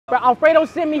Bro, Alfredo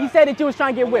sent me. He said that you was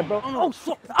trying to get whipped, bro. Oh,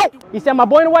 he said my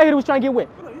boy in the white hoodie was trying to get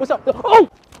whipped. What's up? Oh,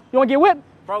 you want to get whipped?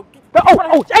 Bro,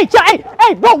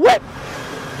 hey, bro, whip.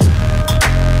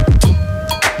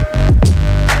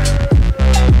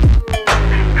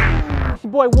 It's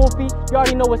your boy Wolfy. You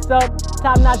already know what's up.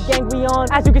 TopNotch gang, we on.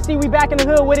 As you can see, we back in the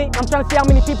hood with it. I'm trying to see how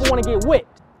many people want to get whipped.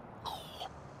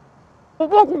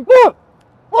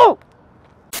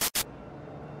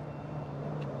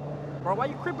 Bro, why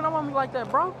you creeping up on me like that,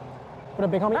 bro? What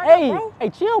up, big homie? Hey, bro. Hey,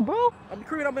 chill, bro. I be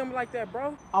creeping up on me like that,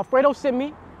 bro. Alfredo sent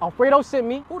me.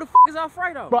 Who the f is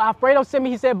Alfredo? Bro, Alfredo sent me.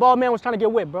 He said bald man was trying to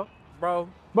get whipped, bro. Bro,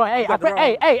 hey, bro,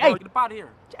 hey. Get up out of here.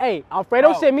 Hey,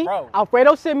 Alfredo sent me. Bro.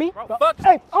 Alfredo sent me. Bro, fuck.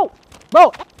 Hey,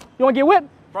 bro, you want to get whipped?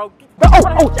 Bro,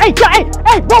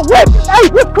 Hey, bro, whip. Hey,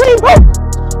 whipped cream, bro.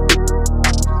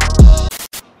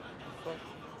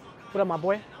 What up, my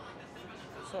boy?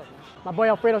 What's up, man? My boy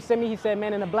Alfredo sent me. He said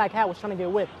man in a black hat was trying to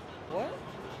get whipped. What?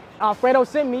 Alfredo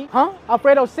sent me. Huh?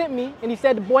 Alfredo sent me, and he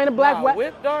said the boy in the black hat.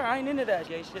 Whip, dog? I ain't into that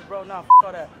gay shit, bro. Nah, f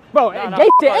all that. Bro, gay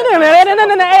shit.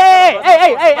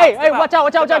 Hey, watch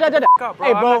out.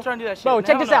 Hey, bro. Bro,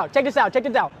 check this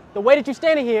out. The way that you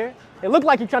standing here, it look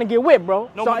like you're trying to get whipped, bro.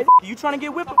 No, so, you trying to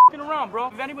get whipped around, bro.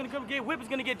 If anybody comes get whipped, it's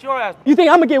gonna get your ass. You think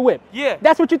I'm gonna get whipped? Yeah.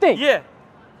 That's what you think? Yeah.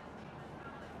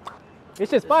 This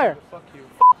shit's fire. Fuck you.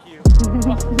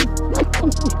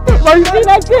 Bro, you see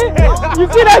that shit? You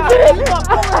see that shit?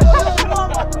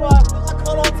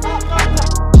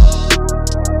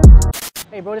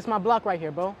 Hey, bro, this is my block right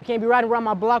here, bro. You can't be riding around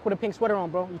my block with a pink sweater on,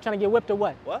 bro. You trying to get whipped or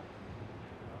what? What?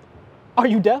 Are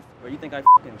you deaf? Bro, you think I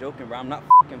fucking joking, bro? I'm not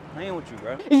fucking playing with you,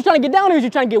 bro. Is you trying to get down or is you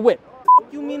trying to get whipped?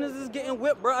 What you mean is this getting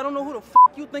whipped, bro? I don't know who the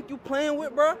fuck you think you playing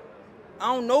with, bro. I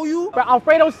don't know you. Bro,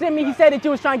 Alfredo sent me. He said that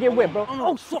you was trying to get whipped, bro.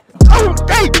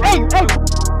 Hey.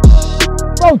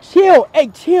 Bro, chill. Hey,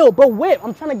 chill, bro. Whip.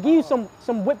 I'm trying to give you some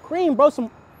whipped cream, bro. You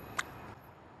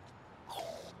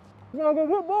wanna get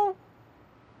whipped, bro?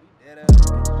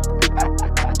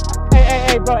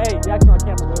 Hey, bro. Hey, you actually on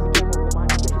camera, bro. There's a camera over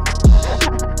behind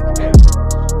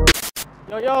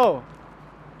you. Yo.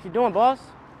 What you doing, boss?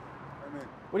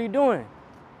 What are you doing?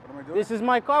 What am I doing? This is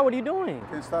my car. What are you doing?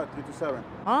 Can't start 327.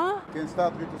 Huh? Can't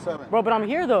start 327. Bro, but I'm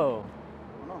here though.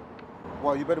 No.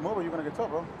 Well, you better move or you're gonna get tough,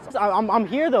 bro. I'm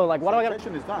here though. Like, what do I got?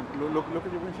 Sanitation is done. Look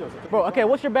at your windshield. Bro, okay,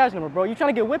 what's your badge number, bro? You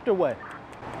trying to get whipped or what?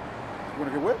 You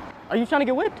wanna get whipped? Are you trying to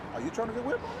get whipped? Are you trying to get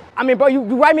whipped? I mean, bro, you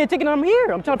write me a ticket and I'm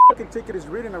here. I'm trying to. Fucking ticket is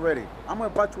reading already. I'm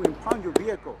about to impound your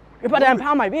vehicle. You're about to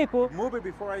impound my vehicle. Move it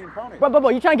before I impound it. Bro,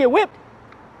 you trying to get whipped?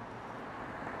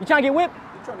 You trying to get whipped?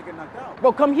 You're trying to get knocked out.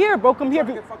 Bro, come here, bro. Come here.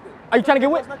 Are you trying to get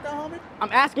whipped? Knocked out, homie?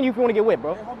 I'm asking you if you want to get whipped,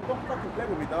 bro. Hey, homie, don't fucking play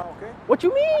with me, dog, okay? What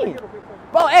you mean?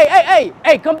 Bro,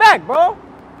 hey, come back, bro.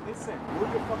 Listen, move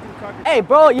your fucking car. Hey,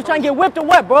 bro, you trying to get whipped or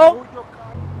what, bro? Move your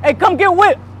car. Hey, come get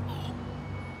whipped.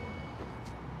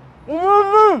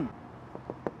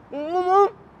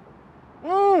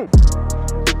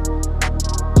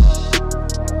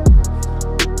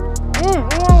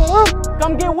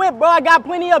 Come get whipped, bro. I got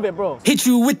plenty of it, bro. Hit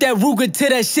you with that Ruger to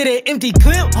that shit an empty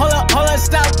clip. Hold up,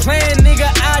 stop playing, nigga.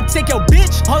 I take your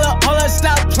bitch. Hold up,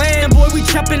 stop playing, boy. We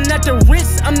trapping at the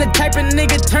wrist. I'm the type of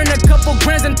nigga turn a couple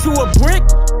grands into a brick.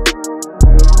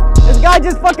 This guy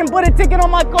just fucking put a ticket on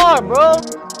my car, bro.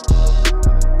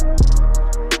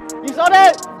 You saw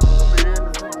that?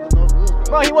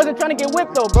 Bro, he wasn't trying to get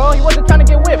whipped though, bro. He wasn't trying to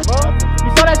get whipped, bro.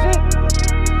 You saw that shit?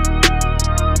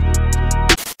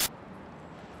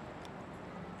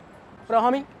 What up,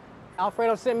 homie?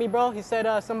 Alfredo sent me, bro. He said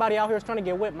somebody out here is trying to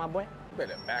get whipped, my boy. You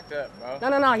better back up,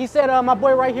 bro. No. He said my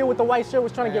boy right here with the white shirt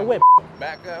was trying to get whipped.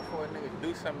 Back up for a nigga to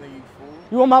do something to you, fool.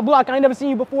 You on my block. I ain't never seen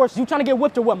you before. So you trying to get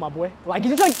whipped or what, my boy? Like,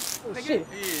 you trying oh, shit.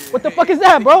 What the fuck is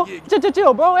that, bro?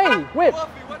 Chill, bro. Hey, whip.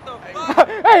 What the fuck?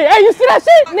 hey, you see that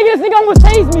shit? Nigga, this nigga almost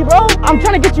tased me, bro. I'm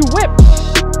trying to get you whipped.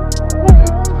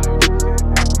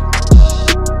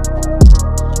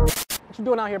 What you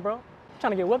doing out here, bro?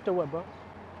 Trying to get whipped or what, bro?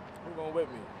 Who gonna whip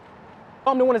me?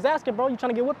 I'm the one that's asking, bro. You trying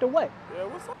to get whipped or what? Yeah,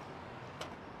 what's up?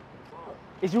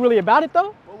 Is you really about it,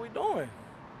 though? What we doing?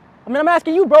 I mean, I'm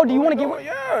asking you, bro. Do you want to get whipped?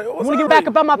 Yeah. You want to get back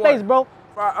up out my face, bro?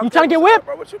 You trying to get whipped?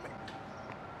 Bro, what you mean?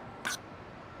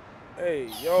 Hey,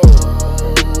 yo.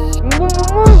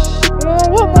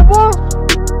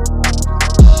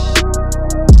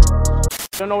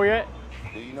 Don't know where you're at?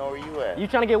 Do you know where you at? You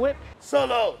trying to get whipped?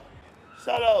 Solo.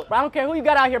 Bro, I don't care who you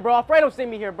got out here, bro. Alfredo sent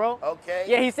me here, bro. Okay.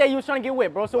 Yeah, he said you was trying to get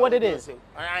whipped, bro. So what it is?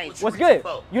 What's good?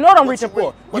 For? You know what I'm reaching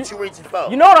for. What you reaching for?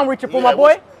 You know what I'm reaching for, my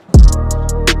boy.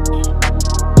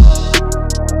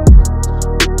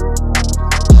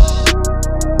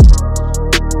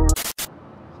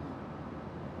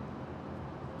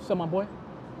 What's up, my boy?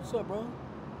 What's up, bro?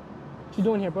 What you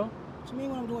doing here, bro? What you mean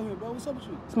what I'm doing here, bro? What's up with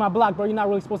you? It's my block, bro. You're not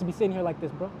really supposed to be sitting here like this,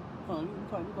 bro. Hold on, you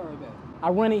call right back. I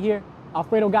run it here.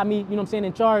 Alfredo got me, you know what I'm saying,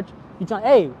 in charge. You trying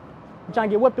to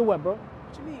get whipped or what, bro?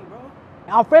 What you mean, bro?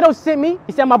 Alfredo sent me.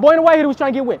 He said my boy in the white hoodie was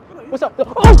trying to get whipped. What's up?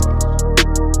 Oh!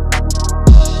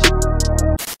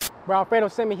 Bro, Alfredo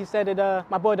sent me. He said that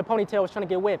my boy with the ponytail was trying to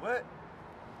get whipped. What?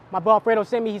 My boy Alfredo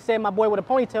sent me. He said my boy with a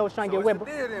ponytail was trying to get whipped.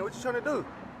 What's the deal then? What you trying to do?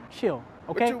 Chill,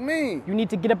 okay? What you mean? You need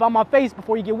to get up on my face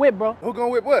before you get whipped, bro. Who gonna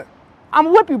whip what? I'm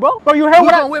gonna whip you, bro. Bro, you heard Who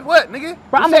what gonna whip what, nigga?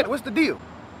 Bro, What's the deal?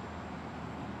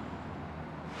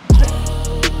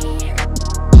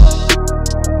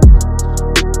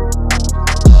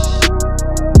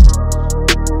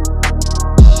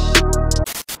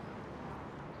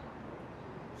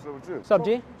 What's up,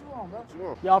 G?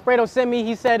 Yo, Alfredo sent me.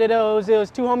 He said that it was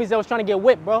two homies that was trying to get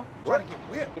whipped, bro. Trying to get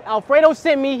whipped? Alfredo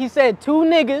sent me. He said 2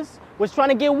 niggas was trying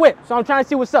to get whipped. So I'm trying to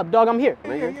see what's up, dog. I'm here.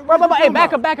 Bro, hey,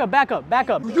 back up.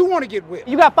 You want to get whipped?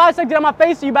 You got 5 seconds on my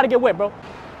face, so you about to get whipped, bro.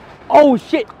 Oh,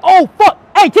 shit. Oh, fuck.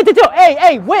 Hey, chill.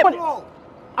 Hey, whip.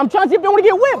 I'm trying to see if they want to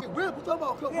get whipped.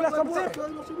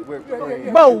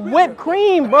 Bro, whipped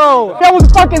cream, bro. That was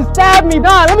fucking stab me,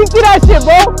 dog. Let me see that shit,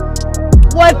 bro.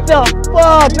 What the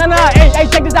fuck? Nah. Hey,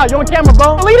 check this out. You on camera,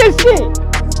 bro. Look at this shit.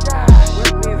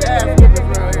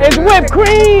 It's whipped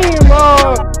cream,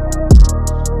 bro.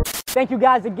 Thank you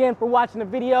guys again for watching the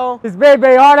video. It's very,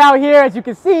 very hard out here, as you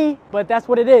can see, but that's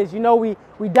what it is. You know, we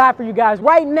die for you guys.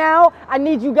 Right now, I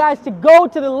need you guys to go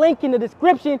to the link in the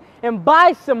description and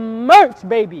buy some merch,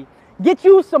 baby. Get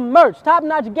you some merch.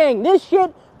 TopNotch Gang. This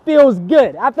shit feels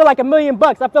good. I feel like $1 million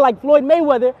bucks. I feel like Floyd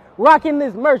Mayweather rocking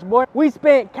this merch, boy. We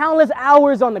spent countless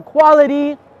hours on the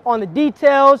quality, on the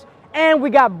details, and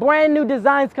we got brand new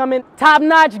designs coming.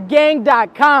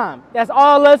 TopNotchGang.com. That's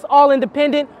all us, all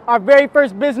independent, our very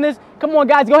first business. Come on,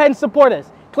 guys, go ahead and support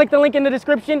us. Click the link in the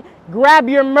description, grab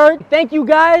your merch. Thank you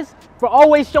guys for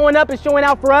always showing up and showing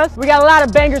out for us. We got a lot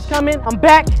of bangers coming. I'm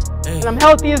back, and I'm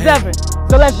healthy as ever.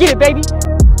 So let's get it, baby.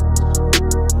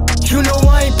 You know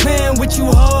I ain't playing with you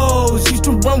hoes. Used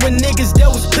to run with niggas that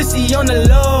was pussy on the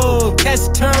low.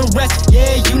 Catch turn rest,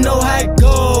 yeah, you know how it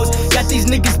goes. Got these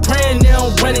niggas praying they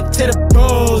don't run it to the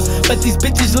bros. But these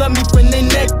bitches love me from their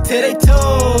neck to their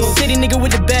toes. City nigga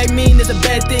with the bag mean there's a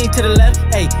bad thing to the left.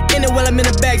 Ayy, in it while I'm in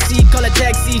the backseat, call a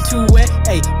taxi too wet.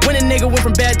 Ayy, when a nigga went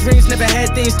from bad dreams, never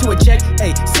had things to a check.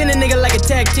 Ayy, send a nigga like a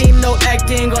tag team, no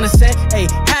acting on a set. Ayy,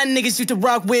 how niggas used to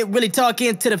rock with, really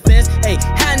talking to the fence. Ayy,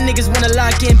 how niggas wanna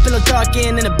lock in, pillow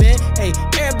talking in a bed. Hey,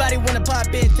 everybody wanna pop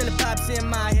in till it pops in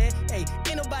my head.